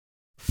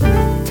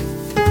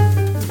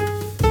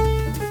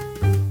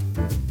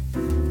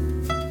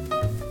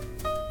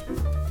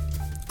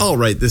All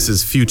right, this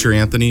is future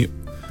Anthony.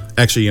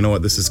 Actually, you know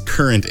what? This is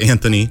current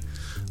Anthony.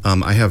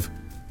 I have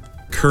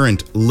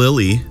current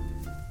Lily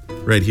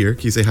right here.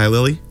 Can you say hi,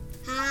 Lily?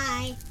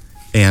 Hi.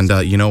 And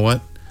you know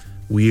what?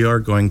 We are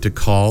going to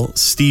call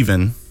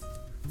Steven,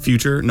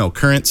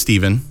 current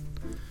Steven.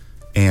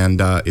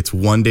 And it's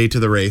 1 day to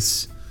the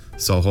race.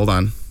 So hold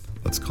on.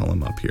 Let's call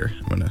him up here.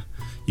 I'm going to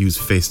use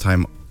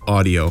FaceTime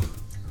audio.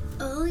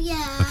 Oh,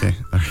 yeah. Okay.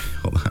 All right.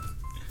 Hold on.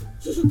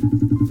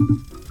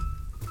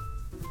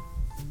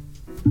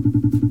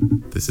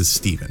 This is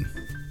Steven.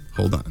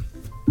 Hold on.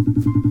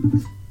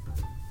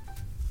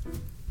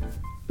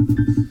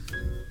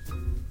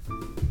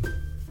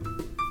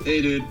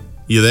 Hey, dude.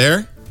 You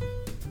there?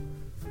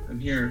 I'm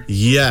here.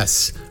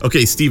 Yes.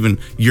 Okay, Steven,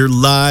 you're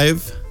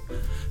live.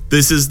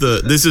 This is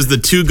the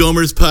Two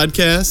Gomers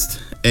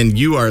podcast, and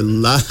you are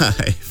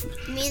live.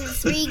 You mean the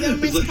Three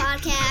Gomers I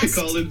podcast?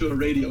 called into a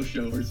radio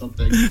show or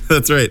something.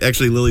 That's right.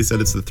 Actually, Lily said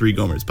it's the Three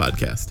Gomers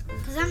podcast.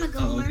 Because I'm a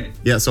Gomer. Oh, okay.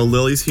 Yeah, so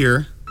Lily's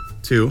here,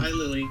 too. Hi,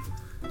 Lily.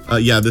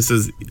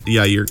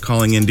 You're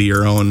calling into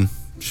your own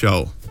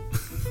show.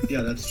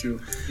 Yeah, that's true.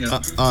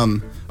 Yeah.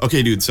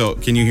 Okay, dude, so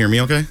can you hear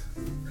me okay?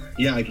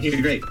 Yeah, I can hear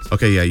you great.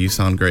 Okay, yeah, you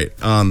sound great.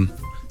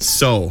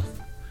 So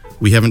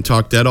we haven't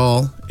talked at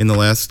all in the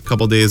last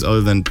couple days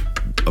other than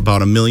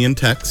about 1 million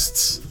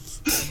texts.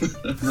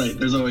 Right,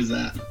 there's always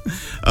that.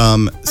 A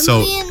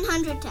million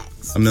hundred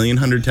texts.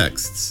 1,100,000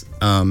 texts.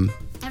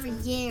 Every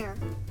year.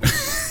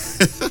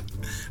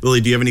 Lily,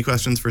 do you have any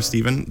questions for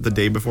Steven the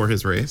day before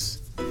his race?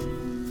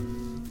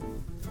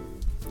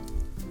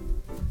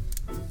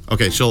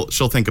 Okay, she'll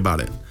think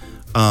about it.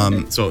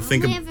 So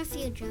think I of, have a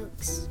few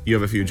jokes. you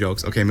have a few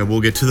jokes. Okay, maybe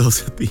we'll get to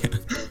those at the end.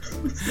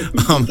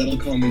 That'll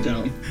calm me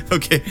down.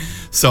 Okay,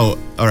 so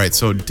all right,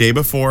 so day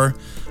before,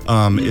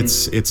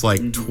 it's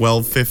like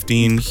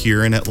 12:15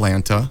 here in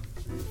Atlanta.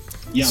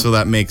 Yeah. So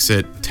that makes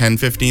it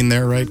 10:15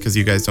 there, right? Because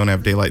you guys don't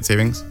have daylight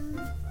savings.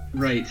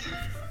 Right.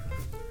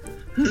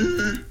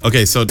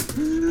 Okay, so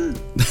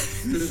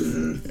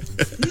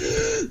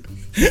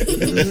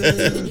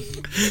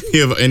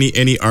you have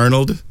any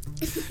Arnold?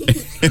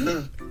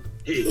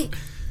 Hey,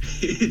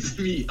 it's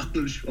me,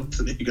 Arnold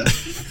Schwarzenegger.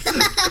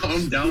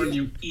 Calm down,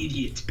 you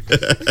idiot.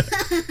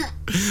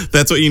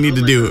 That's what you need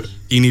to my do. gosh.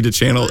 You need to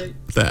channel Right.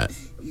 that.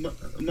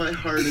 My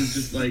heart is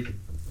just like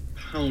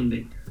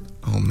pounding.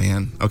 Oh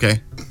man.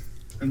 Okay.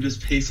 I'm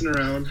just pacing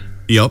around.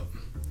 Yep.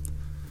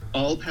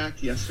 All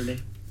packed yesterday.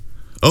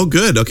 Oh,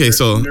 good. Okay,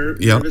 so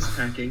yep. Nervous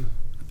packing.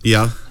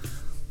 Yeah.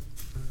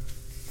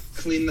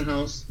 Clean the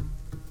house.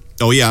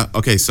 Oh yeah.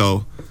 Okay,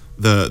 so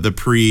the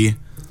pre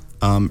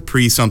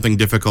something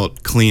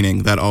difficult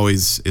cleaning, that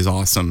always is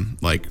awesome.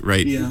 Like,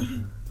 right? Yeah.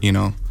 You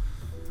know.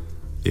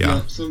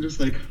 Yeah. So I'm just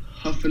like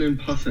huffing and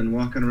puffing,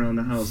 walking around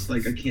the house.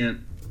 Like I can't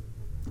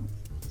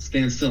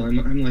stand still.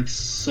 I'm like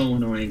so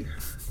annoying.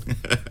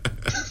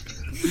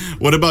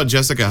 What about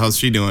Jessica? How's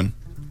she doing?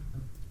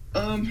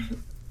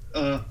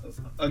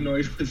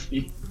 Annoyed with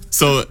me.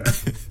 So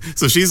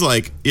she's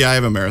like, yeah, I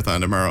have a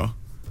marathon tomorrow.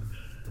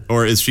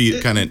 Or is she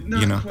kind of,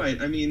 Not you know?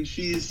 quite. I mean,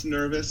 she's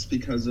nervous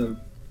because of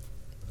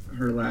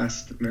her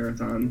last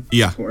marathon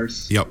Yeah.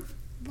 course. Yep.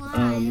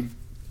 Why?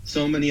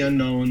 So many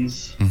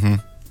unknowns. Mm-hmm.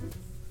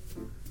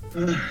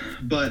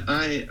 But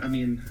I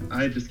mean,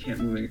 I just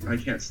can't I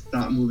can't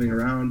stop moving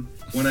around.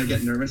 When I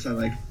get nervous, I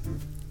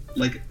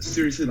like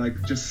seriously,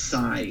 like just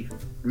sigh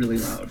really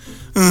loud.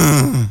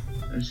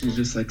 And she's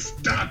just like,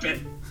 stop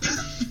it.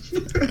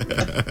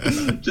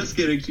 Just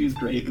kidding. She's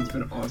great. It's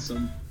been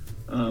awesome.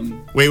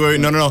 Wait,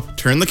 no.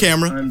 Turn the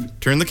camera.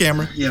 Turn the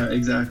camera. Yeah,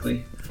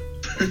 exactly.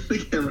 Turn the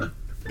camera.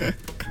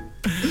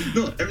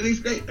 No, everything's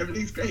great.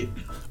 Everything's great.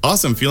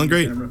 Awesome. Feeling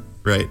great. Camera.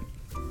 Right.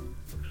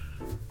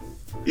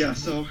 Yeah,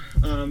 so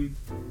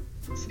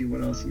let's see,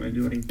 what else am I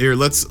doing? Here,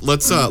 let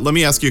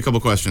me ask you a couple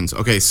questions.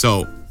 Okay,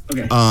 so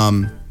Okay.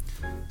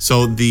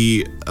 so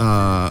the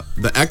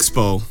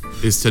expo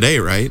is today,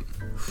 right?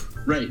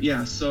 Right,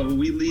 yeah. So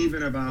we leave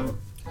in about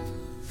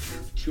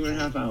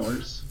 2.5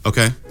 hours.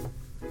 Okay.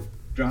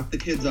 Drop the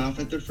kids off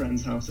at their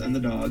friend's house and the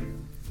dog.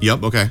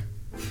 Yep, okay.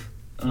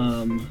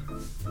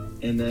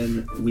 And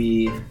then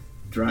we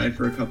drive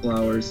for a couple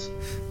hours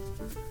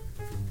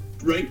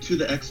right to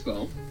the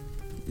expo.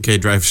 Okay,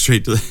 drive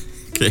straight to the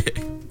okay.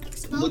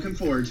 Looking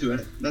forward to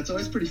it. That's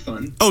always pretty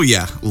fun. Oh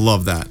yeah,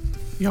 love that.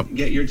 Yep.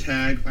 Get your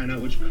tag, find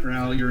out which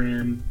corral you're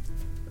in.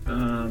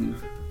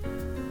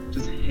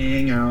 Just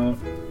hang out.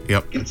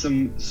 Yep. Get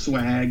some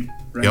swag,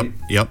 right?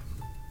 Yep.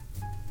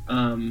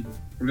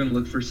 We're gonna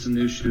look for some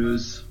new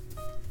shoes.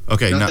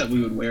 Okay, Not that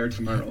we would wear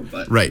tomorrow,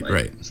 but Right, like,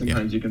 right,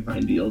 Sometimes you can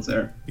find deals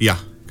there. yeah,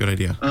 good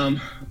idea.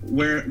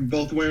 We're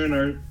both wearing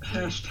our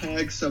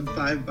hashtag sub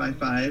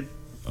 5x5.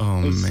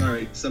 Oh man.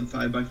 Sorry, sub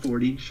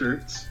 5x40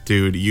 shirts.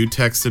 Dude, you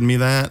texted me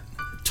that.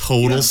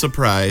 Total Yeah.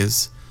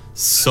 surprise.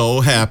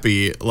 So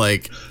happy.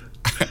 Like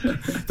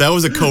that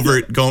was a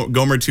covert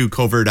Gomer 2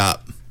 covert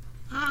up.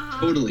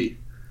 Totally.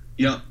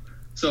 Yep.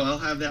 So I'll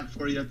have that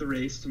for you at the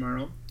race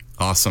tomorrow.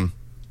 Awesome.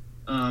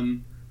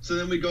 So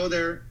then we go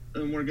there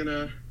and we're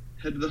gonna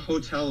head to the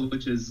hotel,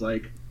 which is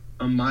like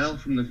a mile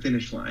from the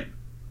finish line.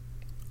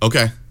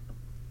 Okay.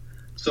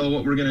 So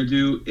what we're gonna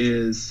do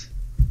is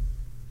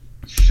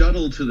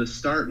shuttle to the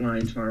start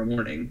line tomorrow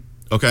morning.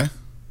 Okay.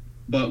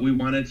 But we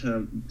wanted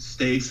to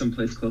stay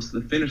someplace close to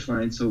the finish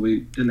line so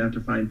we didn't have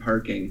to find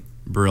parking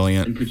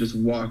Brilliant. and could just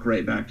walk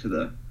right back to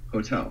the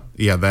hotel.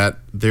 Yeah,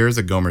 there's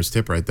a Gomer's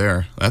tip right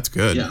there. That's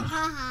good. Yeah.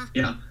 Haha.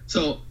 Yeah.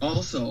 So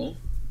also,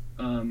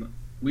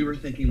 we were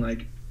thinking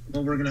like,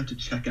 well, we're gonna have to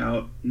check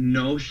out,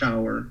 no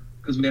shower,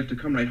 because we have to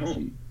come right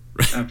home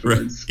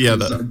afterwards. Yeah,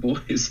 'cause our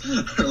boys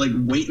are like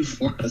waiting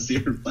for us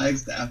here in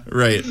Flagstaff.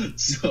 Right.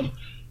 So,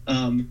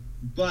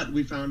 but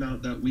we found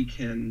out that we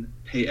can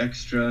pay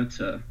extra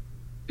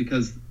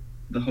because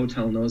the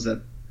hotel knows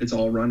that it's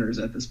all runners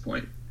at this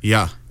point.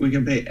 Yeah. We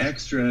can pay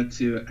extra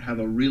to have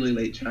a really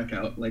late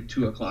checkout, like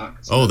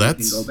 2:00. Oh, that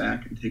that's- we can go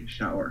back and take a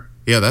shower.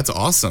 Yeah, that's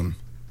awesome.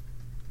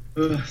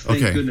 Ugh,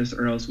 thank Okay. goodness,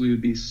 or else we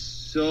would be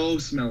so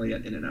smelly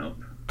at In-N-Out.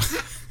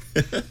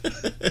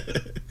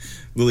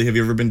 Lily, have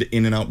you ever been to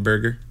In-N-Out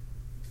Burger?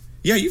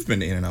 Yeah, you've been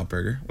to In-N-Out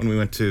Burger when we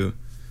went to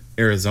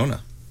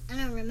Arizona. I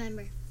don't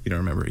remember. You don't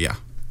remember? Yeah.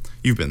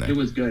 You've been there. It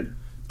was good.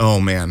 Oh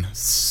man,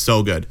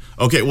 so good.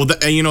 Okay, well,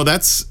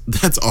 that's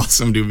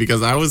awesome, dude.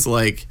 Because I was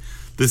like,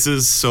 this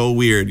is so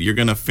weird. You're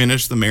gonna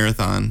finish the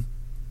marathon,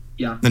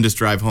 Yeah. then just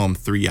drive home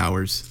 3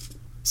 hours.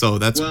 So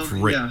that's Well,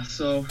 great. yeah.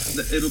 So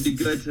it'll be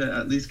good to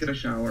at least get a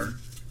shower.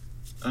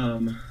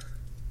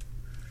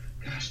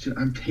 Gosh, dude,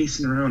 I'm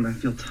pacing around. I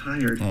feel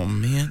tired. Oh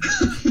man,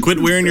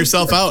 quit wearing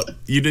yourself out.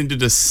 You need to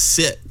just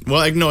sit.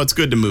 Well, no, it's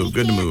good to move.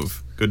 Good to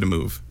move. Good to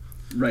move.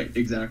 Right.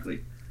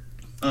 Exactly.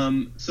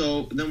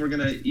 So then we're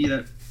gonna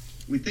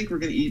we think we're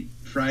gonna eat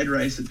fried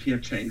rice at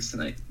PF Chang's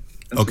tonight.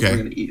 That's Okay. what we're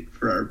gonna eat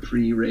for our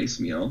pre-race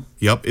meal.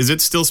 Yep. Is it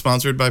still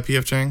sponsored by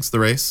PF Chang's, the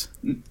race?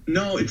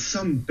 No, it's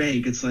some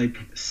bank. It's like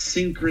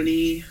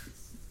Synchrony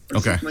or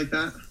Okay. something like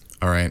that.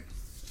 All right.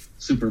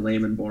 Super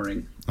lame and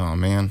boring. Oh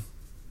man,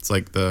 it's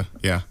like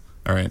yeah.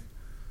 All right.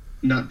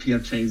 Not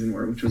PF Chang's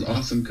anymore, which was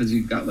awesome because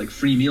you got like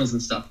free meals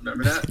and stuff.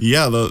 Remember that?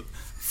 Yeah, the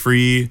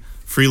free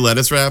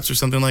lettuce wraps or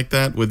something like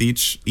that with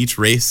each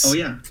race. Oh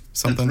yeah,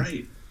 Something. That's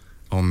right.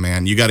 Oh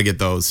man, you got to get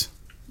those.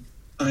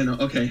 I know.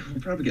 Okay,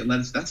 we'll probably get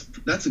lettuce.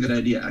 That's a good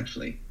idea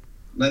actually.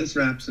 Lettuce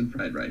wraps and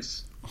fried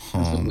rice. That's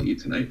what we'll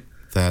eat tonight.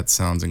 That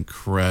sounds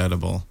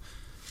incredible.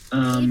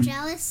 Are you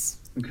jealous?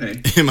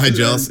 Okay. Am I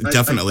jealous?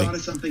 Definitely. I thought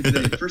of something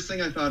today. First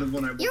thing I thought of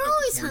when I woke You're up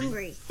always this morning-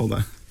 hungry. Hold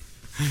on.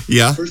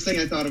 Yeah. First thing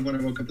I thought of when I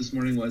woke up this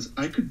morning was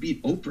I could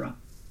beat Oprah.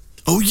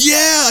 Oh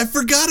yeah, I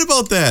forgot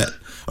about that.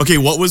 Okay,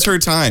 what was her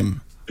time?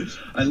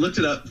 I looked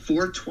it up.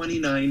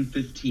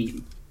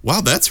 4:29:15.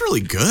 Wow, that's really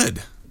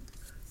good.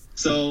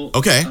 So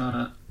Okay.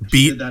 she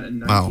Beat- did that in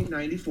wow.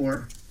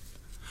 1994.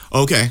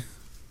 Okay.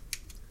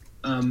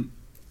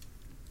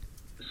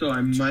 So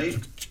I might.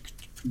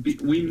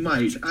 We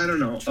might. I don't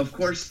know. Of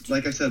course,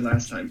 like I said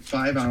last time,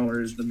 5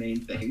 hours the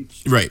main thing.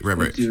 Right.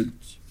 Dude,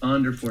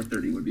 under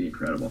 4:30 would be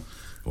incredible.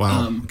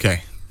 Wow.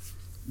 Okay.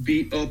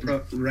 Beat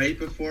Oprah right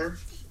before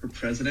her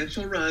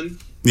presidential run.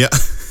 Yeah.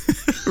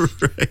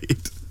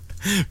 Right.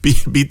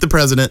 Beat the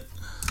president.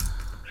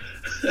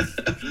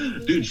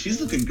 Dude, she's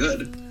looking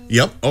good.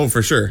 Yep. Oh,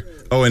 for sure.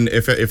 Oh, and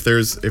if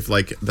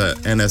like the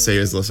NSA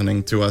is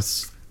listening to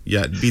us,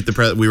 yeah,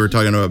 we were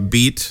talking about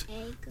beat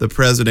the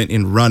president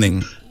in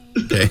running.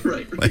 Okay.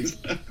 Right. Like,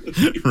 Exactly.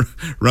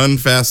 run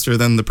faster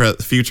than the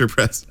future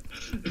president.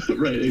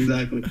 Right.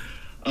 Exactly.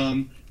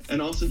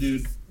 And also,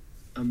 dude,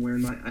 I'm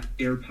wearing my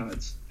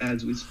AirPods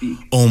as we speak.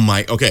 Oh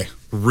my. Okay.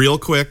 Real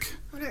quick,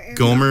 What are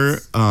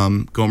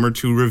Gomer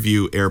to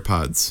review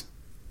AirPods.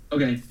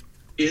 Okay,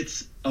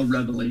 it's a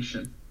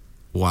revelation.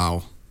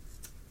 Wow.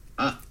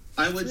 I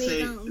would Sweet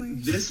say Gomer.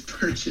 this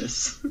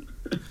purchase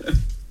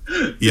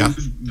Yeah.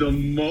 is the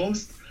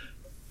most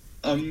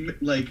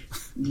like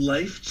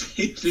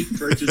life-changing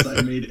purchase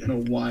I made in a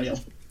while.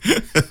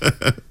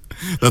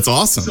 That's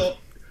awesome. So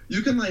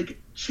you can like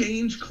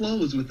change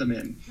clothes with them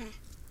in.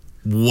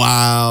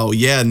 Wow.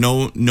 Yeah.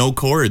 No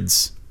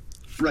cords.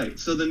 Right.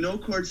 So the no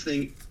cords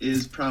thing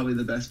is probably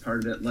the best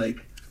part of it. Like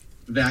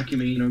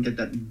vacuuming, you don't get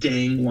that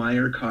dang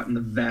wire caught in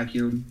the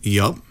vacuum.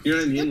 Yup. You know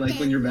what I mean? The Like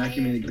when you're dang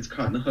vacuuming, wire. it gets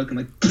caught in the hook and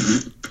like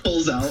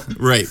pulls out.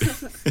 Right.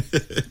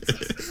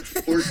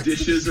 Or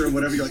dishes or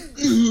whatever. You're like,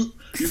 you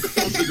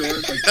close the door.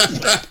 It's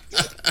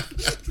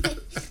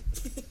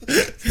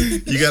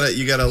like,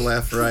 you gotta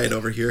laugh right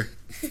over here.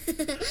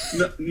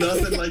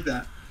 nothing like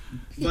that.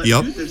 But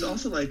Yup. dude, there's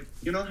also like,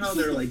 you know how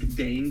they're like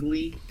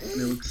dangly and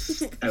they look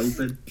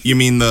stupid? You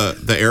mean the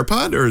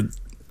AirPod or?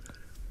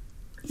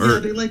 Yeah,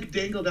 they like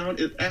dangle down.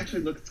 It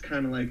actually looks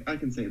kind of like, I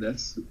can say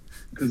this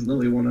because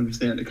Lily won't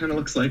understand. It kind of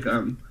looks like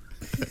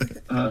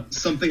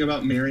something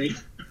about Mary.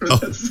 Oh.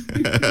 It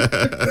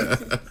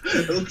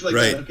looks like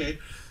Right. that, okay?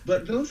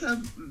 But those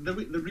have, the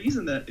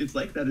reason that it's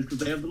like that is because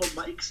they have little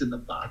mics in the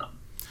bottom.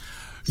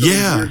 So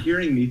Yeah. you're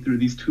hearing me through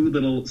these two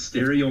little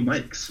stereo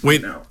mics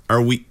Wait, right now.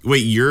 are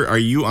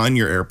you on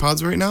your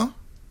AirPods right now?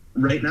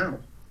 Right now.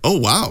 Oh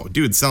wow,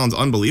 dude, sounds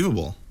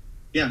unbelievable.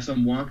 Yeah, so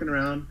I'm walking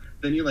around.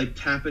 Then you like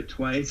tap it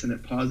twice and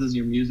it pauses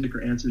your music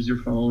or answers your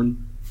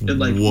phone. It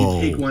like Whoa.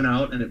 you take one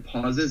out and it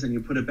pauses and you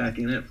put it back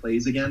in and it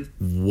plays again.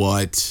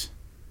 What?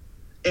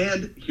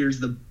 And here's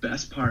the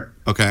best part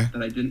Okay.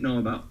 that I didn't know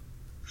about.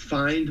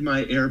 Find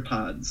My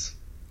AirPods.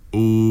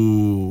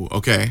 Ooh,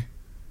 okay.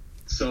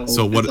 So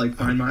what- it's like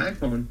Find My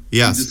iPhone.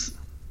 Yes. You just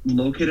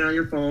locate it on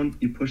your phone,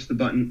 you push the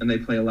button, and they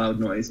play a loud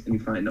noise, and you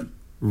find them.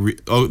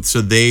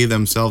 So they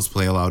themselves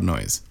play a loud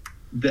noise.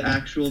 The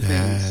actual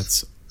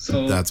things.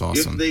 That's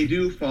awesome. If they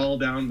do fall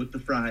down with the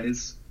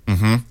fries,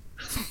 Mm-hmm.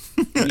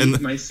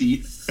 leave my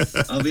seat,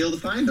 I'll be able to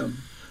find them.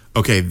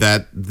 Okay,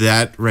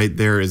 that right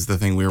there is the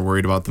thing we were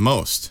worried about the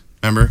most.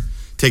 Remember?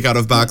 Take out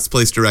of box,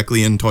 place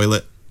directly in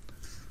toilet.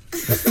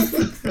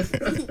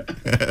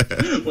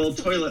 Well,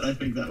 toilet, I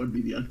think that would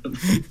be the end of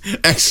it.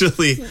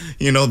 Actually,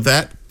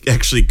 that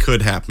actually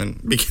could happen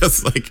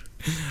because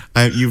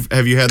have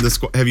you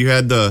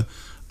had the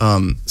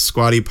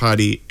Squatty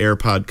Potty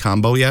AirPod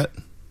combo yet?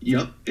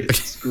 Yep,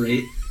 it's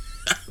great.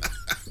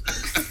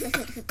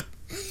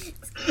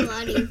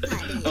 Squatty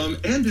Potty.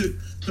 And dude,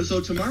 so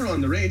tomorrow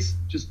on the race,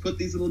 just put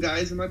these little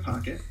guys in my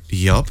pocket.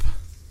 Yup.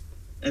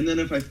 And then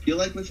if I feel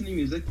like listening to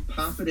music,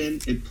 pop it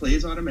in. It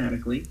plays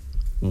automatically.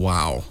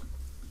 Wow.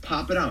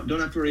 Pop it out. Don't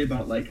have to worry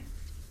about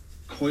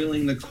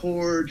coiling the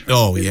cord.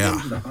 Oh, trying to fit it yeah.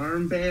 into the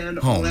armband.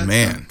 Oh, all that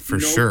man, stuff. for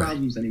no sure. No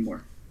problems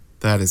anymore.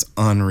 That is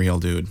unreal,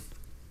 dude.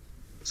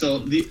 So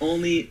the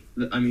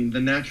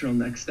natural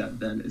next step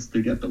then is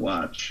to get the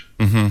watch.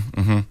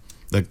 Then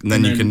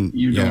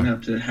You don't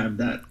have to have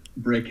that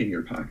brick in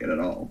your pocket at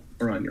all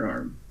or on your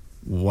arm.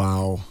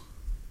 Wow.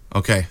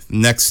 Okay,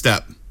 next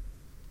step.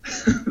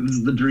 This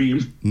is the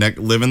dream.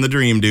 Living the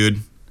dream, dude.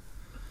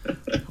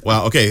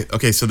 Wow.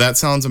 Okay. So that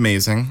sounds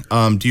amazing.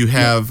 Do you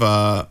have?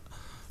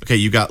 Okay,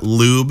 you got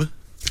lube.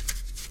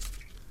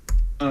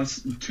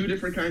 2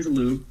 different kinds of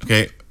lube.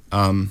 Okay.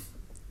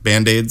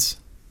 Band-Aids.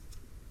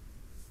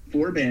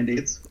 4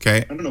 Band-Aids. Okay.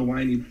 I don't know why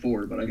I need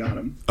 4, but I got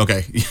them.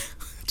 Okay.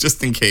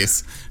 Just in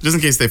case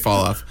they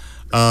fall off.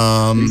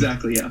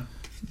 Exactly.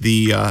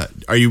 Yeah.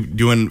 Are you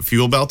doing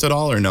fuel belt at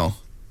all or no?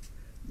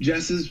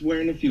 Jess is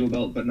wearing a fuel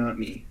belt, but not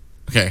me.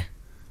 Okay.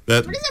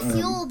 What is a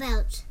fuel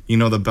belt? You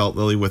know the belt,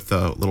 Lily, with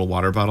the little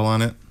water bottle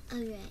on it?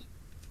 Okay.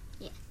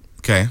 Yeah.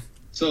 Okay.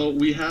 So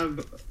we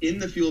have in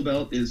the fuel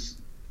belt is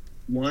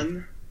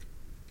one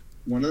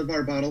of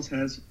our bottles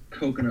has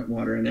coconut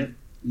water in it,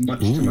 much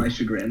to my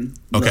chagrin.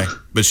 Okay,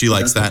 but she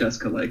likes that's that. What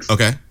Jessica likes.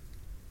 Okay.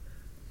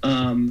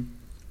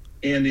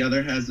 And the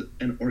other has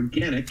an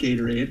organic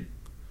Gatorade.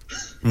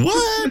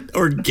 What?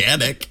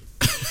 Organic?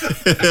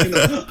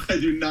 I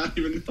do not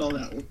even know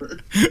that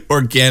word.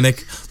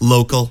 Organic,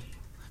 local,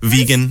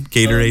 vegan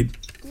Gatorade.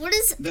 What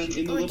is Then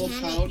in the organic? little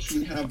pouch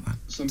we have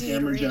some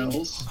hammer Gatorade.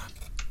 gels.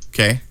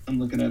 Okay. I'm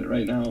looking at it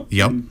right now.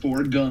 Yep. And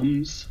 4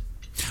 gums.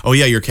 Oh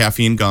yeah, your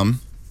caffeine gum.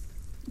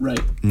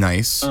 Right.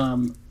 Nice.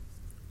 And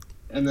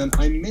then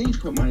I may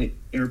put my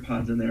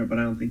AirPods in there, but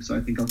I don't think so. I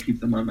think I'll keep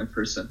them on my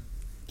person.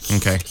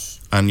 Okay.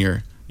 On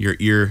your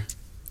ear,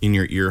 in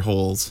your ear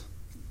holes.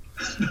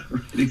 Right,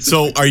 exactly.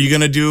 So are you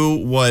gonna do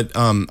what?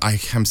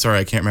 I'm sorry,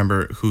 I can't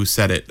remember who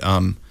said it.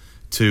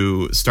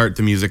 To start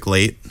the music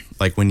late,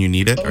 like when you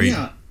need it. Oh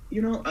yeah.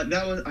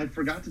 I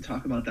forgot to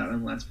talk about that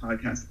on the last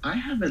podcast. I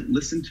haven't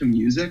listened to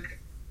music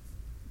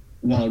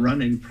while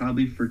running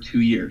probably for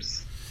 2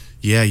 years.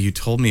 Yeah, you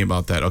told me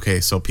about that. Okay,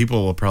 so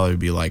people will probably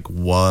be like,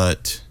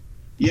 "What?"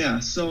 Yeah,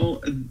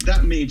 so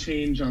that may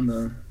change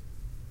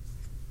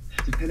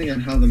depending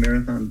on how the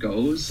marathon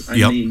goes. I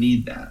may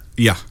need that.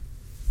 Yeah.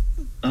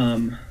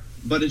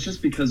 But it's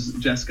just because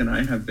Jessica and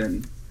I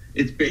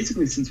it's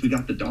basically since we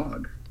got the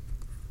dog.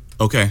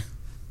 Okay.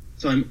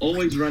 So I'm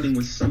always running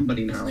with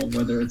somebody now,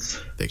 whether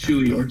it's They got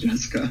Chewy a or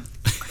Jessica.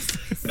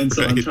 And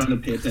so I'm Right. trying to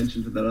pay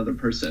attention to that other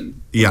person,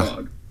 the Yeah.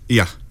 dog.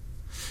 Yeah.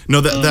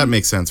 No, that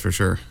makes sense for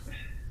sure.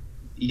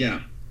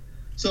 Yeah.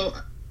 So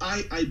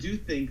I do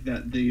think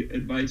that the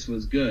advice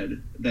was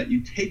good, that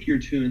you take your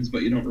tunes,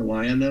 but you don't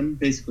rely on them.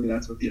 Basically,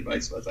 that's what the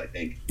advice was, I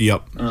think.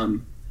 Yep.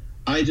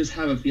 I just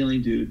have a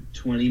feeling, dude,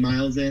 20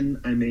 miles in,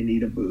 I may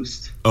need a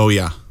boost. Oh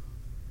yeah.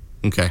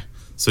 Okay.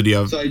 So do you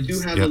have? So I do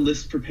have a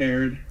list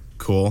prepared.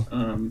 Cool.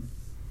 And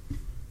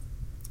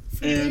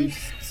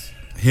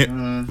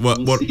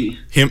What? see.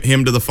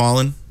 Him to the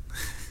Fallen.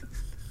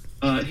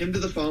 Him to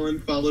the Fallen,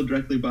 followed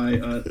directly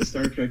by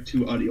Star Trek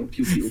II audio.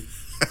 Pew pew.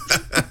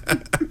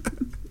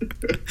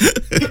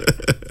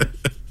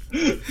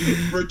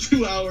 For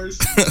 2 hours,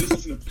 just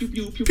listen to pew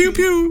pew pew Pew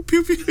pew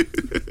pew pew.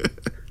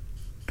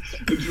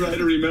 and try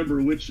to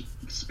remember which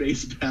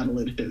space battle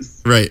it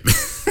is. Right.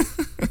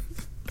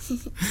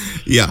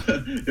 Yeah.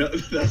 Yeah,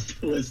 that's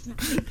the list.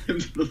 Him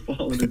to the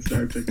Fallen and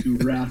Star Trek II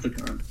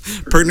Wrathicon.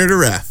 Partner to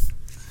Wrath.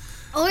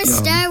 Or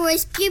Star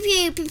Wars. Pew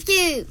pew pew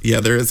pew. Yeah,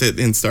 there is it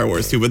in Star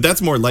Wars too, but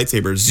that's more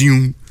lightsaber.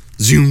 Zoom,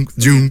 zoom,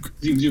 zoom.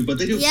 Zoom, zoom, but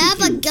they do Yeah,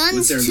 pew, pew but guns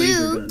with their too.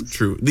 laser guns.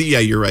 True. Yeah,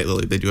 you're right,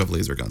 Lily. They do have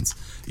laser guns.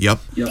 Yep.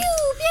 Yep. Pew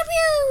pew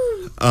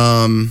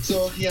pew.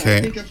 So yeah, Okay.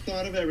 I think I've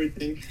thought of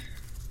everything.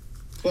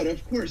 But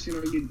of course,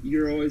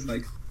 you're always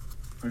like,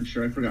 I'm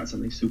sure I forgot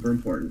something super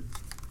important.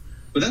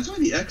 But that's why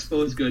the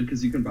expo is good,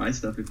 because you can buy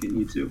stuff if you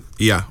need to.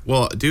 Yeah.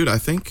 Well, dude, I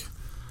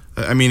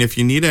mean, if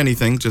you need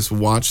anything, just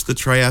watch the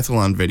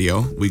triathlon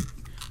video. We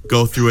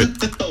go through it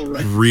Oh,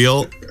 right.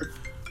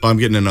 Oh, I'm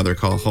getting another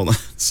call. Hold on.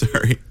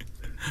 Sorry.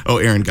 Oh,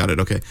 Aaron got it.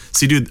 Okay.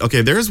 See, dude.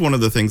 Okay, there's one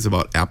of the things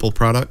about Apple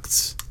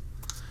products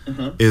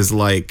is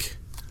like,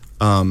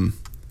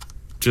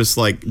 just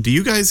like, do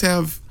you guys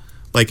have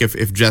like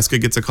if Jessica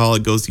gets a call,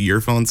 it goes to your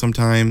phone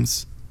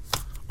sometimes,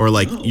 or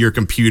like your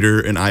computer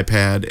and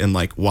iPad and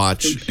like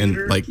watch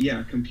Computer, and like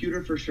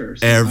computer for sure.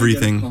 So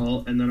everything. I get a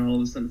call, and then all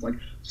of a sudden it's like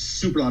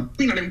super loud on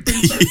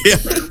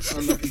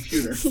the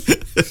computer.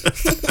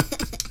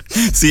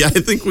 See, I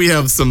think we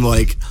have some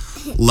like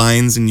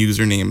lines and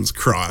usernames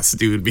crossed,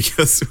 dude,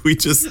 because we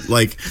just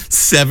like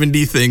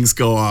 70 things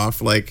go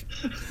off. Like,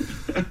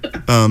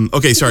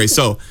 okay, sorry.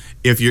 So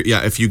if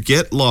you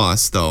get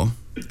lost though,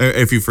 or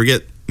if you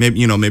forget, maybe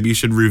you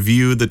should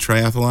review the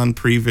triathlon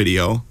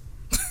pre-video.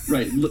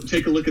 Right.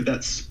 Take a look at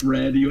that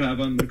spread you have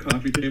on the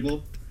coffee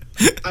table.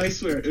 I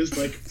swear, it was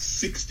like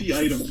 60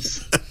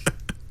 items.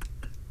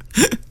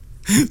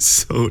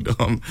 So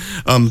dumb.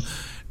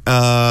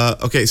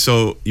 Okay,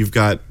 so you've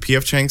got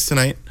PF Chang's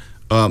tonight.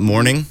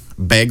 Morning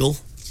bagel.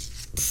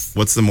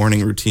 What's the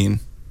morning routine?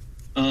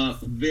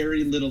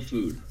 Very little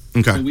food.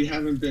 Okay. So we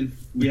haven't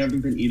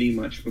been eating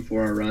much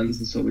before our runs,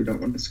 and so we don't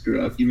want to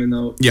screw up. Even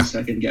though Yeah. we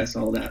second guess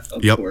all that,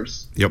 of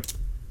course. Yep.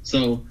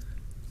 So,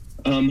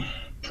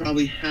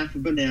 probably half a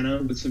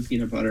banana with some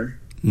peanut butter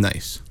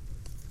Nice.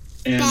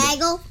 and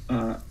Bagel.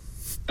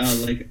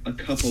 like a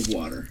cup of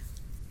water.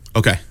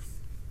 Okay.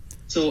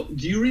 So,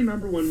 do you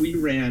remember when we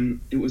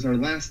ran? It was our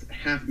last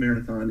half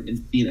marathon in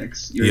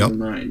Phoenix. You're Yep. in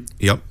mine.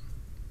 Yep.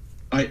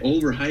 I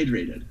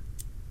overhydrated,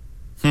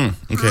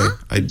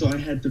 Okay. so I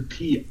had to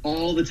pee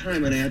all the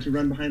time, and I had to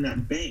run behind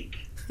that bank.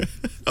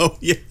 Oh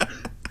yeah.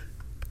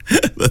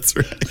 That's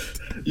right.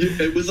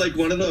 It was like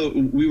one of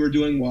we were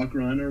doing walk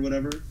run or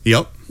whatever.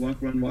 Yep. Walk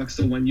run walk.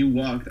 So when you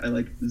walked, I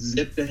like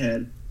zipped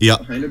ahead Yep.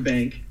 behind a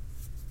bank.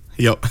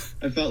 Yep.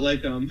 I felt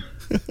like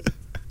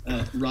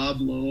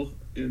Rob Lowe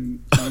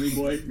in Tommy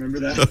Boy. Remember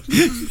that?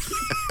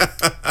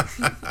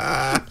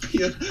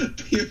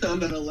 Peeing on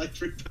that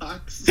electric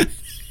box.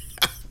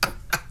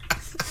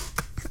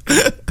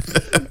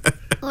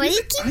 Why do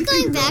you keep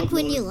going back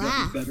when you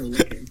laugh? Better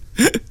looking.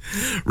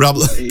 Rob,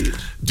 Age.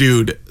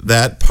 dude,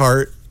 that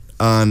part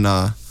on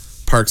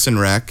Parks and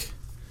Rec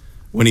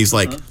when he's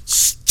like,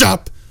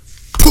 "Stop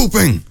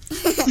pooping."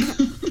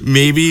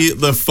 Maybe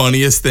the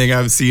funniest thing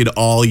I've seen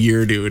all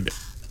year, dude.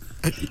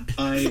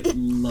 I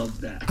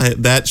love that.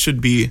 That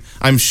should be.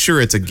 I'm sure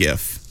it's a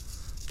GIF.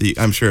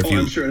 I'm sure if you.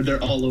 I'm sure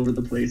they're all over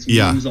the place.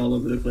 Yeah. Memes all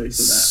over the place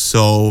with that.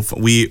 So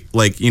we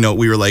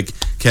were like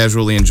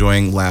casually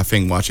enjoying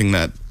laughing watching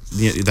that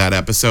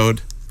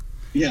episode,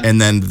 Yeah. and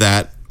then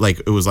that like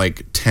it was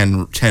like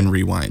 10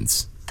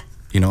 rewinds,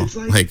 It's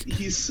like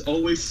he's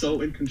always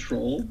so in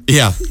control.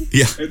 yeah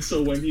And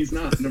so when he's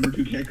not, number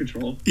 2 can't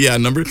control. yeah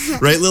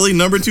right, Lily,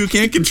 number 2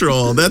 can't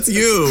control. That's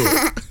you.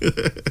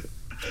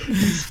 He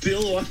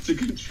still wants to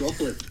control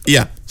it.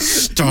 Yeah,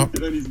 stop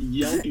And then he's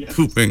yelling at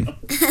pooping.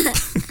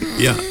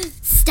 Yeah,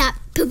 Stop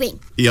pooping.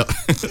 yep.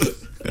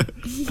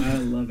 I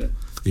love it.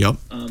 Yep.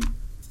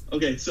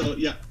 Okay, so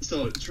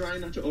try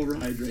not to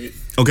overhydrate,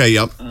 Okay,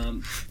 yep.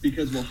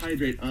 because we'll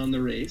hydrate on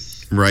the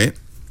race. Right.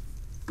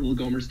 Little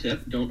Gomer's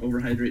tip: don't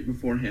overhydrate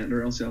beforehand,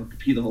 or else you'll have to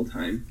pee the whole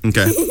time.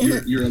 Okay.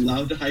 You're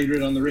allowed to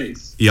hydrate on the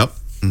race. Yep.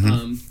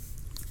 Mhm.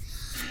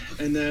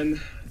 And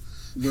then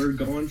we're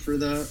going for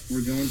the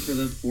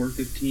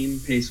 4:15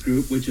 pace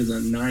group, which is a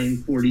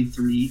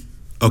 9:43.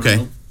 Okay.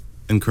 mile.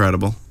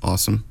 Incredible.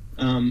 Awesome.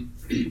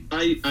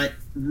 I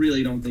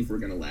really don't think we're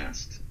gonna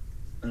last.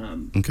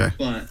 Okay.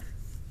 But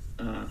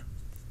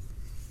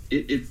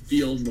it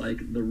feels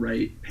like the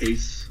right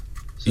pace.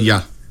 So,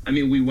 Yeah. I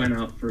mean, we went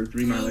out for a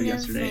 3-miler Kind of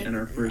yesterday, like- and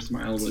our first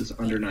mile was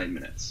under 9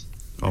 minutes.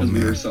 Oh Because we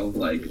were man. so,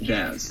 like,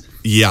 jazzed.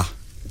 Yeah.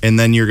 And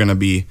then you're gonna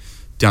be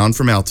down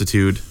from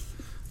altitude.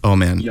 Oh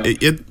man, Yup.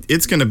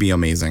 it's gonna be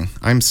amazing.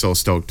 I'm so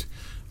stoked.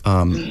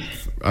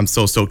 I'm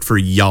so stoked for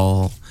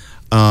y'all.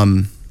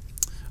 I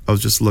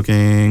was just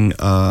looking.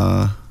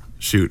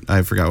 Shoot,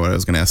 I forgot what I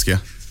was gonna ask you.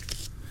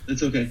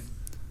 It's okay.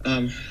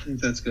 I think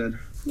that's good.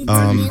 Need some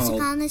Um,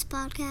 music on this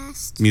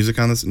podcast. Music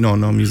on this? No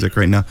music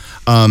right now.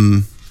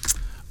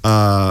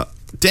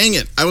 Dang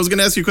it! I was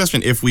gonna ask you a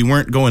question. If we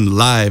weren't going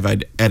live,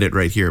 I'd edit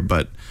right here.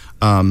 But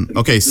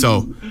okay,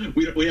 so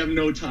We have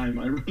no time.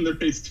 I run the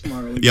race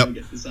tomorrow. We Yep. gotta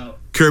get this out.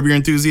 curb your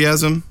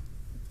enthusiasm,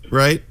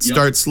 right? Yep.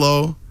 Start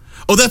slow.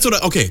 Oh, that's what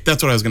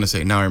I was gonna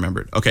say. Now I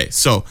remembered. Okay,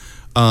 so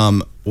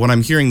what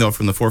I'm hearing though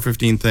from the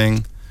 4:15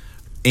 thing,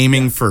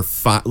 aiming for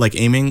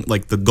aiming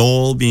like the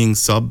goal being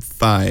sub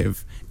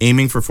 5,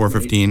 aiming for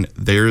 4:15.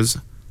 There's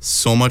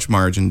so much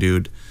margin,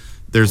 dude.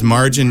 There's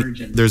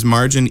margin. There's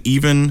margin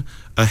even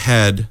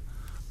ahead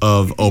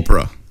of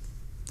Oprah.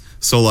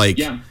 So like,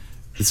 Yeah.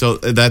 so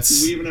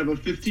that's We even have a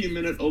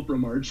 15-minute Oprah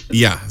march.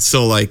 yeah.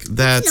 So like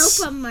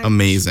that's Oprah march?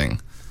 amazing.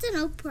 It's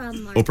an Oprah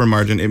mark. Oprah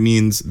margin. It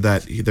means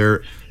that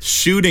they're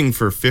shooting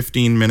for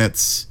 15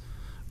 minutes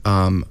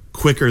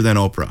quicker than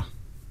Oprah.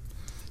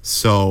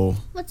 So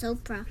What's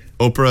Oprah?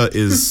 Oprah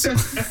is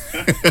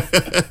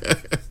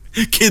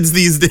kids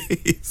these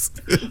days.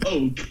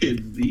 Oh,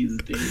 kids these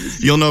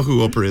days. You'll know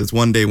who Oprah is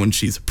one day when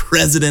she's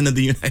president of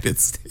the United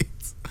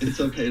States. It's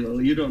okay,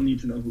 Lily. You don't need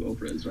to know who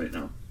Oprah is right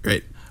now.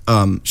 Right.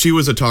 She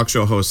was a talk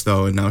show host,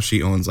 though, and now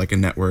she owns like a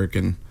network.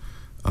 And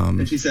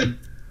she said,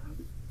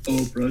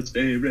 Oprah's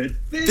favorite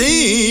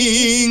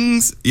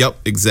things. Yep,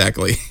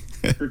 exactly.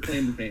 Her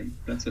claim to fame.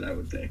 That's what I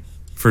would say.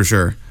 For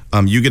sure.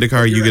 You get a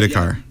car, you get a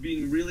car.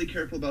 Being really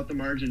careful about the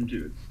margin,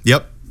 dude.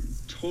 Yep.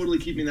 Totally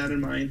keeping that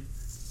in mind.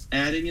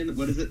 Adding in,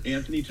 what is it,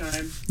 Anthony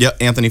time? Yep,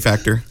 Anthony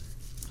factor.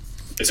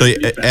 So you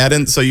add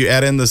in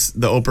the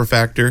Oprah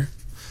factor.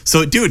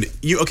 So, dude,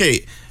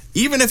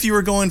 even if you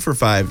were going for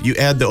 5, you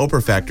add the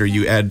Oprah factor,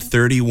 you add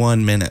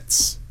 31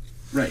 minutes.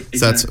 Right, exactly.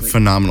 So that's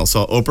phenomenal.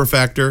 So Oprah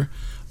factor,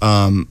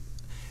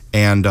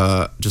 and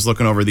just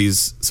looking over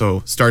these.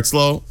 So start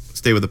slow,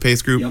 stay with the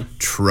pace group, Yep.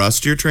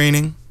 Trust your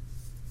training.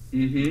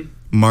 Mm-hmm.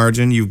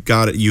 Margin, you've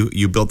got it.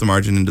 You built the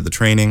margin into the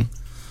training.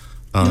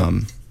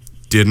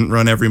 Didn't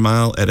run every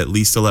mile at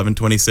least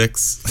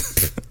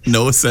 11:26.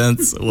 No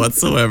sense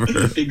whatsoever.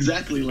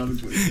 Exactly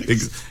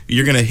 11:26.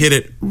 You're gonna hit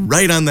it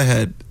right on the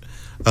head.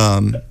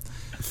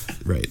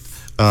 Right.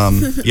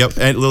 Yep.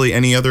 And Lily,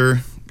 any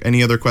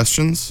other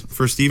questions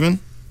for Steven?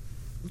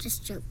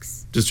 Just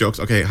jokes. Just jokes.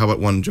 Okay. How about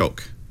one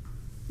joke?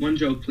 One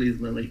joke, please,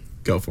 Lily.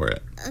 Go for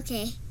it.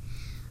 Okay.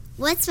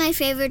 What's my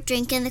favorite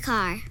drink in the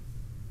car?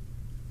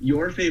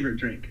 Your favorite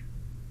drink.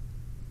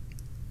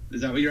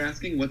 Is that what you're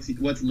asking? What's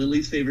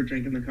Lily's favorite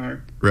drink in the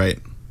car? Right.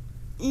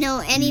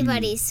 No,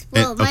 anybody's.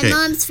 Well, okay. my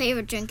mom's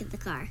favorite drink in the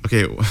car.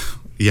 Okay.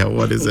 Yeah.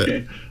 What is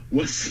it?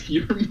 What's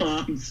your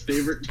mom's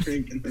favorite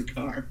drink in the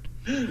car?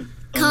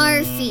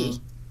 Carfee.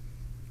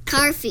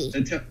 Carfee.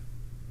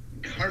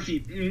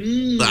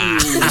 Carfee.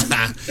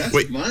 That's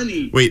Wait.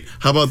 funny. Wait.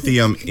 How about the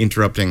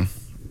interrupting?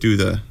 Do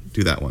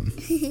that one.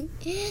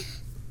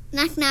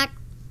 Knock knock.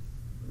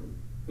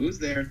 Who's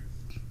there?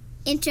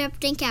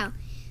 Interrupting cow.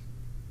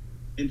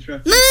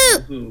 Interrupting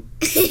who?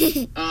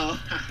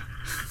 Oh,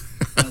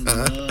 I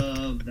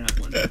love that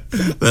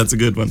one. That's a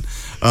good one.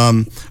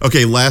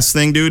 Okay, last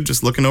thing, dude.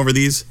 Just looking over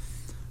these,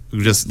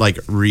 just like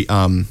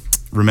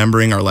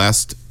remembering our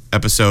last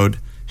episode.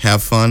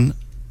 Have fun,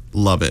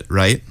 love it,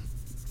 right?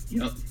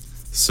 Yep.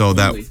 So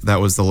Totally. that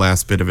was the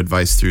last bit of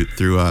advice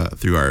through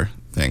our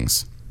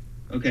things.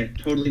 Okay,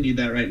 totally need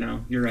that right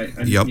now. You're right.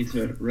 I just Yep. need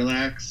to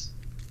relax.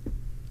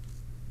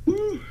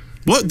 Woo.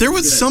 What? There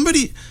was Good.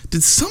 somebody.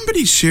 Did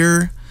somebody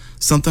share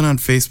something on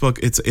Facebook?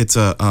 It's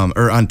a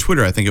or on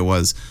Twitter, I think it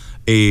was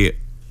a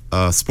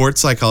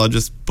sports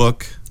psychologist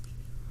book.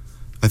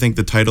 I think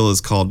the title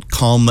is called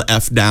 "Calm the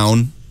F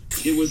Down."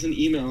 It was an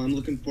email. I'm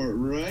looking for it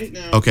right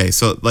now. Okay,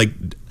 so like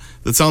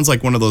that sounds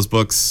like one of those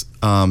books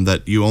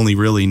that you only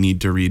really need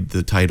to read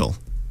the title,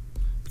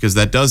 because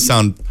that does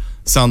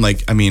sound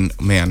like, I mean,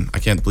 man, I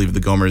can't believe the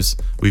Gomers.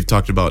 We've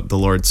talked about the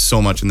Lord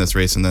so much in this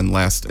race, and then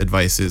last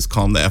advice is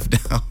calm the F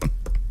down.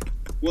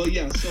 Well,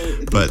 yeah. So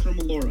it's But- from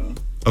Laura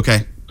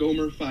Okay.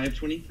 Gomer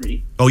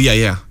 523. Oh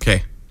yeah.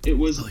 Okay. It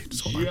was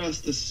just hold on.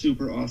 just a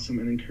super awesome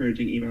and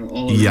encouraging email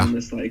all Yeah. around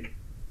this, like,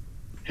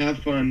 have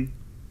fun,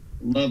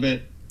 love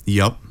it.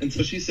 Yep. And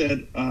so she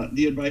said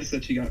the advice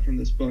that she got from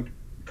this book,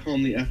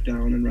 calm the F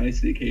down and rise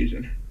to the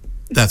occasion,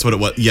 That's what it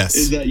was. Yes.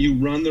 is that you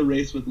run the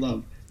race with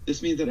love.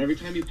 This means that every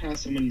time you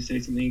pass someone, you say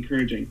something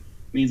encouraging.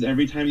 It means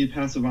every time you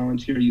pass a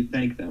volunteer, you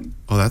thank them.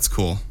 Oh, that's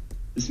cool.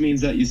 This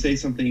means that you say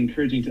something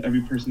encouraging to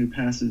every person who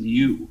passes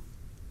you.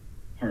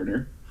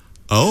 Harder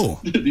Oh.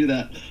 to do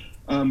that.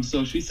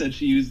 So she said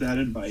she used that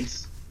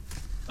advice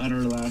on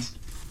her last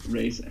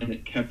race, and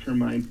it kept her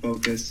mind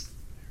focused,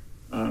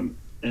 and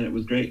it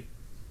was great.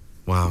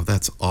 Wow,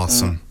 that's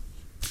awesome.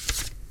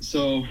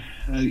 So,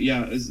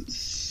 yeah, it's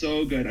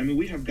so good. I mean,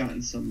 we have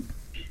gotten some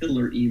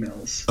killer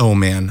emails Oh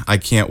man, I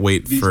can't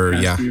wait these for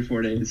past yeah. 3 or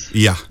 4 days.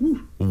 Yeah.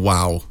 Whew.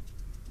 Wow.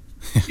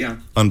 Yeah.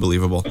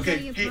 Unbelievable.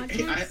 Okay. your Hey,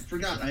 podcast? I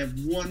forgot. I have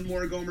one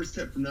more Gomer's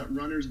tip from that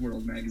Runner's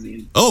World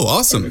magazine Oh,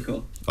 awesome.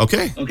 article.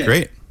 Okay. Okay.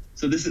 Great.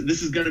 So this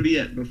is going to be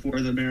it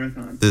before the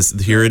marathon.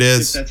 Here it Tip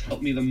is. That's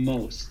helped me the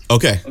most.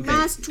 Okay. Okay.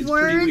 Last it's pretty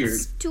weird.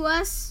 words to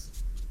us.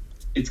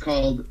 It's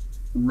called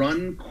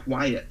Run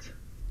Quiet.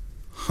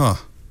 Huh.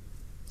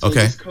 So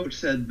Okay. this coach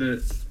said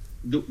that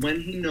when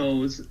he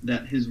knows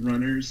that his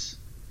runners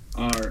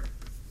are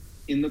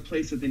in the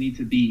place that they need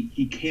to be,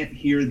 he can't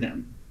hear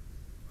them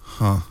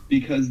Huh.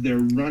 because they're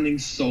running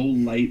so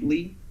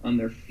lightly on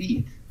their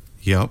feet.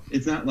 Yep.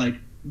 It's not like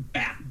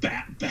bap,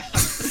 bap, bap,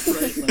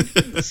 right?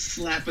 Like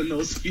slapping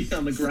those feet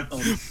on the ground.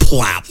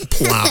 Plop,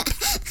 plop.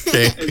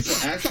 Okay. And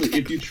so actually,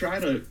 if you try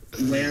to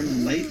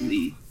land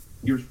lightly,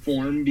 your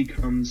form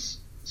becomes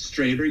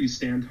straighter, you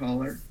stand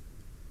taller,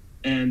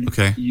 and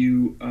Okay.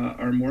 you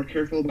are more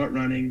careful about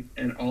running,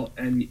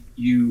 and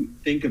you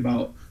think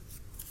about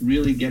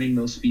really getting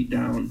those feet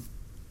down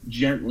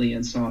gently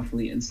and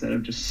softly instead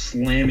of just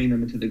slamming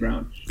them into the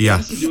ground. Yeah. It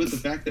has to do with the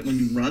fact that when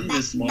you run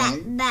this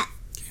long, That.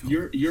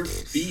 your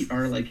feet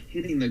are like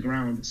hitting the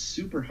ground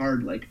super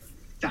hard, like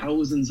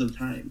thousands of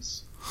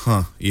times.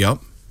 Huh. Yep.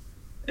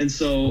 And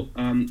so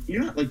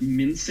you're not like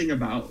mincing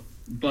about,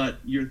 but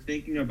you're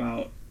thinking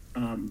about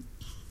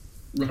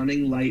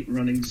running light,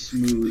 running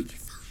smooth,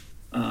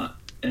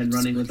 and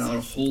running without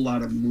a whole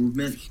lot of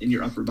movement in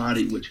your upper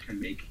body, which can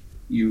make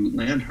you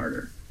land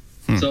harder.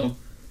 So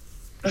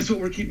that's what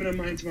we're keeping in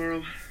mind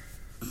tomorrow.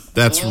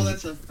 That's all that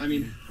stuff. I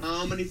mean,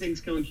 how many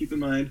things can we keep in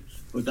mind?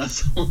 But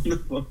that's all in the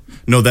book.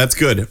 No, that's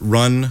good.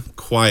 Run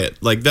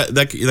quiet. Like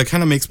that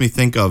kind of makes me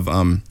think of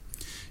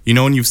you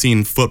know when you've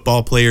seen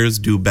football players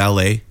do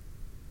ballet?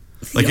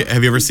 Like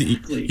have you ever seen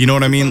you know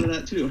what I mean?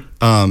 That too.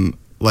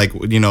 Like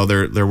you know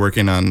they're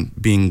working on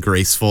being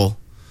graceful.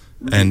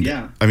 And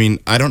I mean,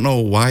 I don't know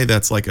why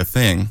that's like a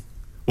thing.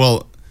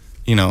 Well,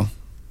 you know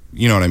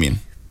what I mean.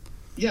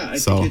 Yeah, I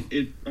think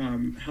it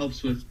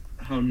helps with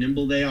how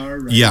nimble they are,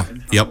 right? Yeah.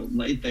 And how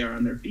light they are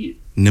on their feet.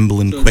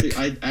 Nimble and quick.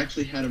 I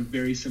actually had a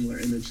very similar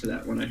image to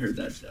that when I heard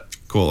that stuff.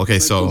 Cool. Okay,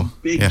 like so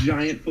big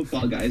giant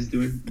football guys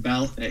doing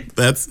ballet.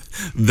 That's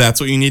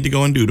what you need to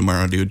go and do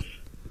tomorrow, dude.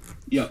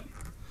 Yep.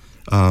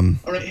 All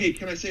right. Hey,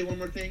 can I say one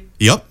more thing?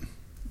 Yep.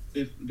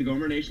 If the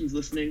Gomer Nation's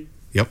listening,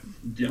 yep.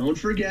 Don't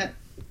forget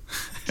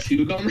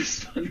Two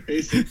Gomers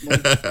fundraising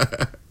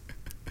month.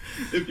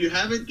 If you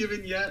haven't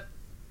given yet,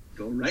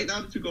 go right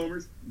now to Two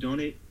Gomers,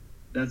 donate.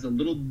 That's a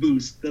little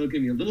boost. That'll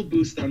give me a little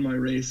boost on my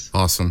race.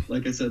 Awesome.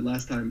 Like I said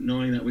last time,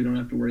 knowing that we don't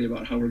have to worry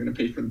about how we're going to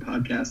pay for the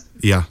podcast.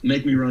 Yeah.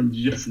 Make me run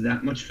just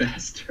that much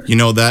faster. You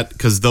know that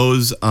because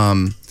those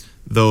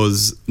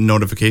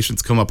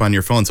notifications come up on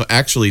your phone. So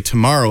actually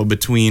tomorrow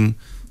between,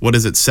 what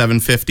is it,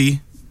 7:50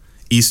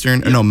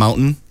 Eastern, or no,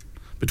 Mountain,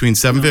 between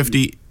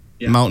 7:50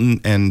 Mountain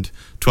and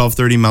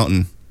 12:30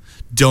 Mountain,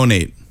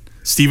 donate.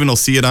 Steven will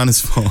see it on his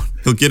phone.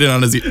 He'll get it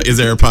on his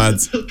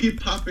AirPods. He'll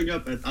keep popping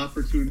up at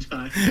opportune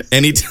times.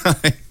 Anytime.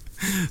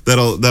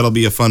 That'll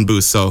be a fun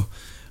boost. So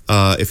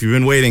if you've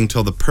been waiting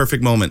till the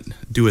perfect moment,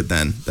 do it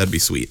then. That'd be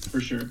sweet. For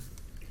sure.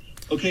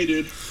 Okay,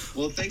 dude.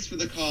 Well, thanks for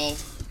the call.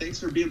 Thanks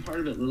for being part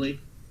of it, Lily.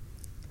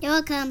 You're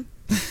welcome.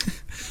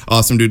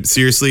 Awesome, dude.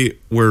 Seriously,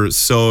 we're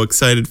so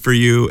excited for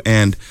you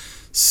and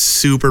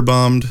super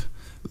bummed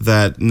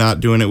that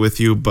not doing it with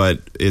you, but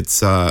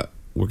it's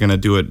we're gonna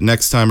do it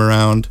next time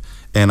around.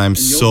 And I'm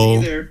so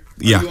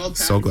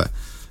glad,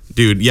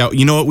 dude. Yeah,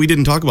 you know what? We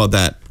didn't talk about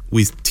that.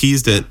 We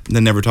teased it,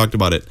 then never talked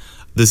about it.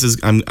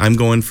 I'm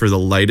going for the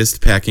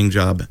lightest packing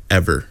job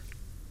ever.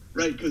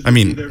 Right, because you'll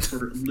be there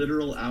for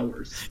literal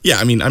hours. Yeah,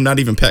 I mean, I'm not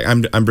even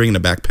I'm bringing a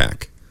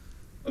backpack.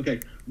 Okay,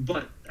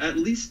 but at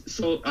least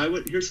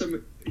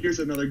here's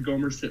another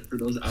Gomer tip for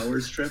those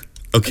hours trip.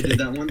 Okay. I did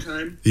that one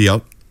time.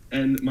 Yep.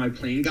 And my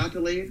plane got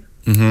delayed.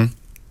 Mm-hmm.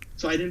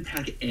 So I didn't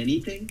pack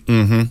anything.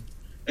 Mm-hmm.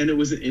 And it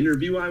was an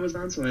interview I was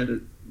on, so I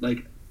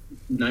had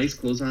nice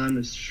clothes on,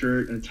 a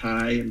shirt, and a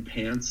tie, and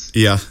pants.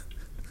 Yeah.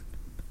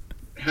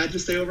 Had to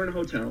stay over in a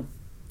hotel.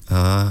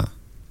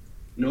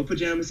 No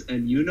pajamas,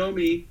 and you know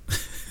me.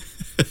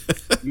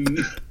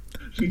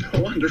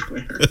 No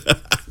underwear.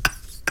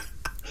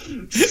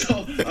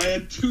 So I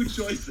had two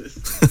choices.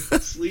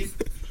 Sleep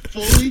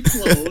fully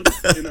clothed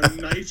in a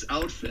nice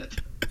outfit.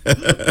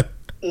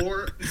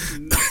 Or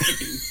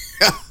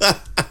nothing.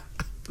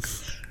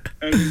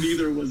 And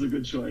neither was a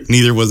good choice.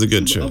 Neither was a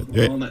good choice.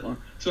 All night long.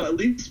 So at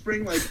least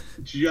bring,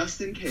 just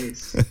in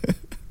case,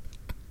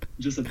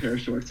 just a pair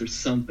of shorts or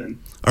something.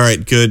 All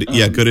right, good.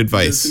 Yeah, good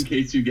advice. Just in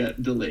case you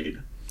get delayed.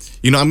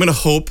 You know, I'm going to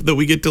hope that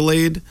we get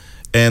delayed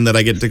and that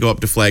I get to go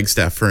up to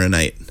Flagstaff for a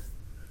night.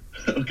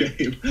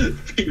 Okay,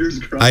 fingers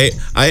crossed.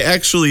 I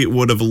actually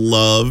would have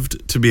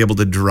loved to be able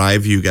to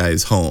drive you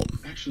guys home.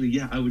 Actually,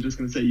 yeah, I was just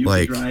going to say, you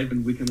can drive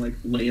and we can,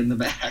 lay in the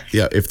back.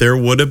 Yeah, if there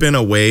would have been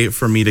a way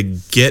for me to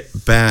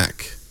get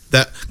back...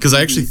 Because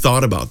I actually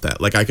thought about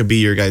that. I could be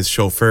your guys'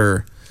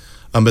 chauffeur,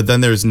 but then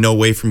there's no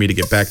way for me to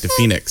get back to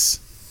Phoenix.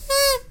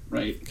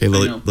 Right. Okay,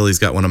 Lily's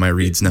got one of my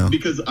reads now.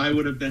 Because I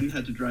would have then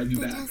had to drive you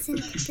back.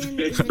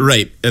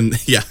 Right,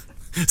 and yeah.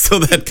 So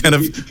that kind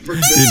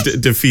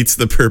of defeats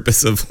the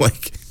purpose of,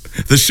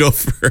 the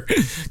chauffeur.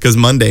 Because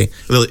Monday,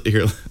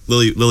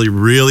 Lily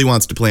really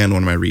wants to play on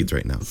one of my reads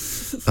right now.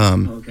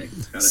 Okay,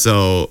 got it.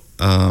 So,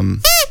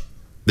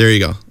 there you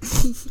go.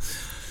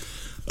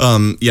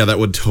 Yeah, that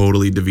would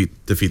totally defeat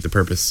the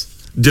purpose.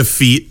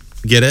 Defeat,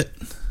 get it?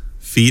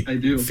 Feet. I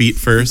do. Feet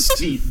first.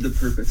 Defeat the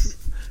purpose.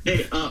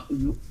 Hey,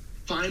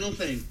 final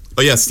thing.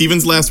 Oh yeah,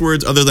 Steven's last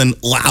words other than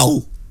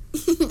 "wow."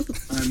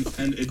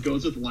 And it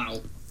goes with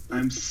 "wow."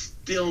 I'm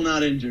still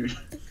not injured.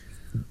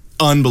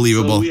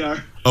 Unbelievable. So we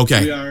are.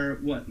 Okay. We are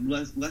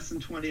less than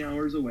 20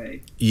 hours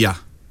away. Yeah.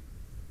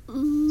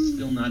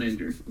 Still not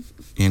injured.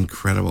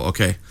 Incredible.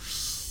 Okay.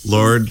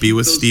 Lord, be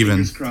with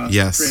Steven.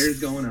 Yes. Prayers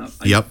going up.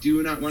 Yep. I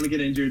do not want to get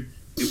injured.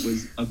 It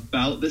was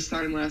about this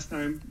time last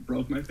time.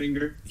 Broke my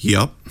finger.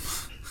 Yep.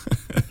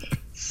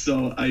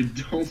 So I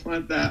don't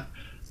want that.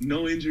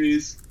 No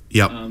injuries.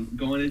 Yep.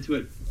 Going into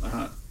it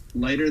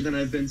lighter than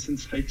I've been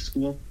since high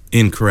school.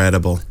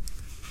 Incredible.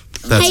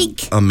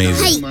 That's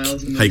amazing.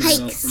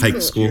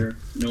 Hike school. Year,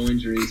 no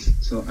injuries.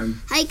 So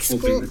I'm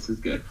hoping this is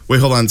good. Wait,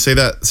 hold on. Say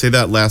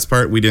that last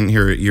part. We didn't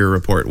hear your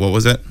report. What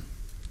was it?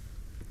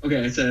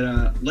 Okay, I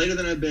said later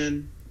than I've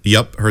been.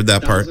 Yep, heard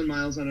that part. 1,000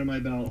 miles under my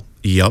belt.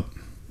 Yep.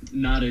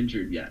 Not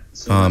injured yet.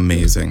 So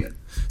amazing.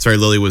 Sorry,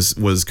 Lily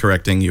was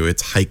correcting you.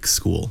 It's hike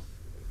school.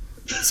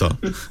 So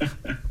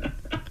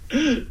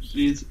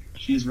she's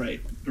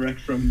right.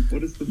 Direct from,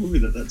 what is the movie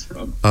that's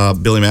from?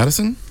 Billy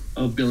Madison.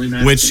 Oh, Billy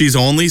Madison. Which she's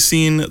only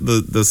seen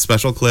the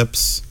special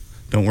clips.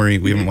 Don't worry,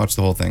 we haven't watched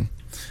the whole thing.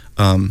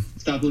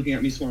 Stop Looking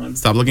at Me, Swan.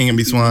 Stop Looking at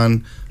Me,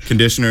 Swan.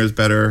 Conditioner is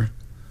better.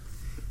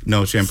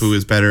 No, shampoo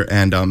is better.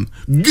 And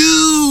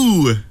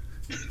goo.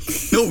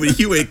 No, but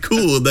you ain't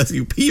cool unless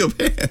you pee your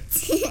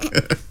pants.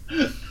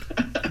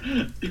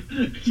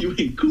 You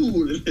ain't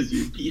cool unless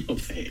you pee your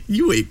pants.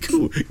 You ain't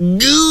cool.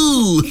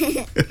 Goo.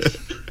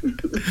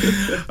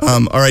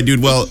 All right,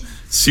 dude. Well,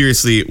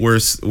 seriously, we're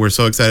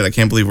so excited. I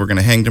can't believe we're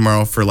gonna hang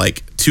tomorrow for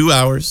like 2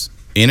 hours,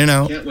 in and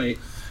out. Can't wait.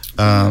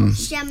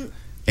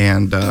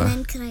 And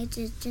then could I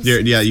just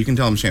yeah, you can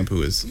tell him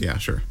shampoo is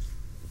sure.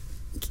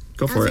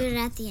 Go for I'll it. do it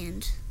at the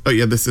end. Oh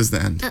yeah, this is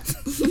the end.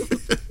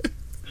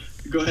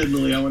 Go ahead,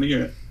 Lily. I want to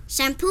hear it.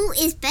 Shampoo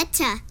is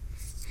better.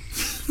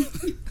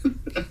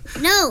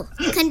 No,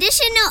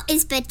 conditioner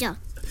is better.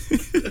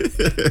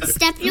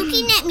 Stop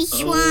looking at me,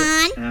 Swan.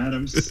 Oh,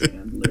 Adam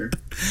Sandler.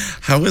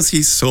 How is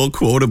he so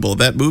quotable?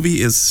 That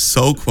movie is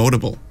so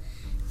quotable.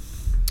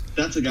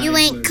 That's a guy. You who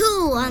ain't has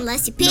cool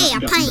unless you pee not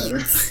your gotten better.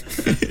 pants.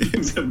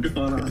 Things have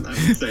gone on, I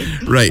would say.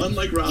 Right.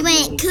 Unlike Rob You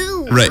ain't Lowe.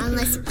 cool Right.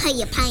 unless you pee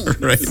your pants.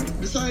 Right.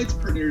 Besides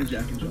Partner to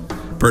Jack and Jill.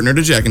 Partner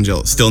to Jack and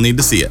Jill. Still need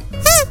to see it.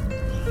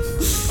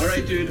 All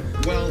right, dude.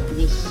 Well,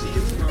 we'll see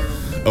you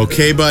tomorrow.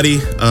 Okay,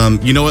 buddy.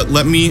 You know what?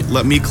 Let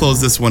me close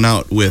this one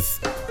out with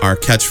our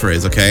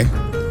catchphrase, okay?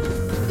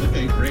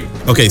 Okay, great.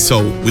 Okay,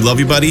 so we love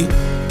you, buddy,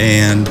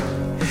 and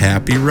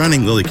happy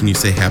running. Lily, can you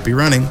say happy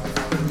running?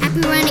 Happy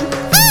running.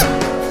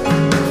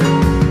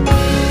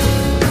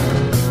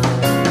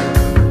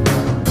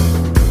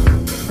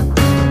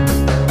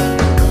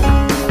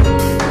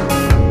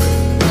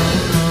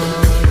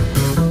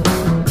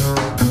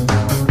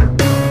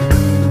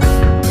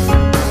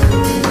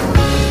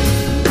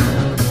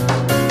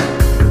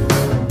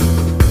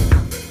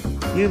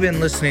 You've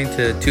been listening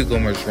to Two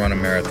Gomers Run a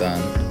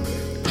Marathon.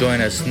 Join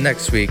us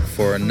next week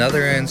for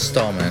another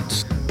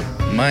installment.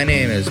 My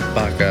name is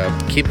Baka.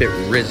 Keep it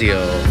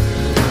Rizio.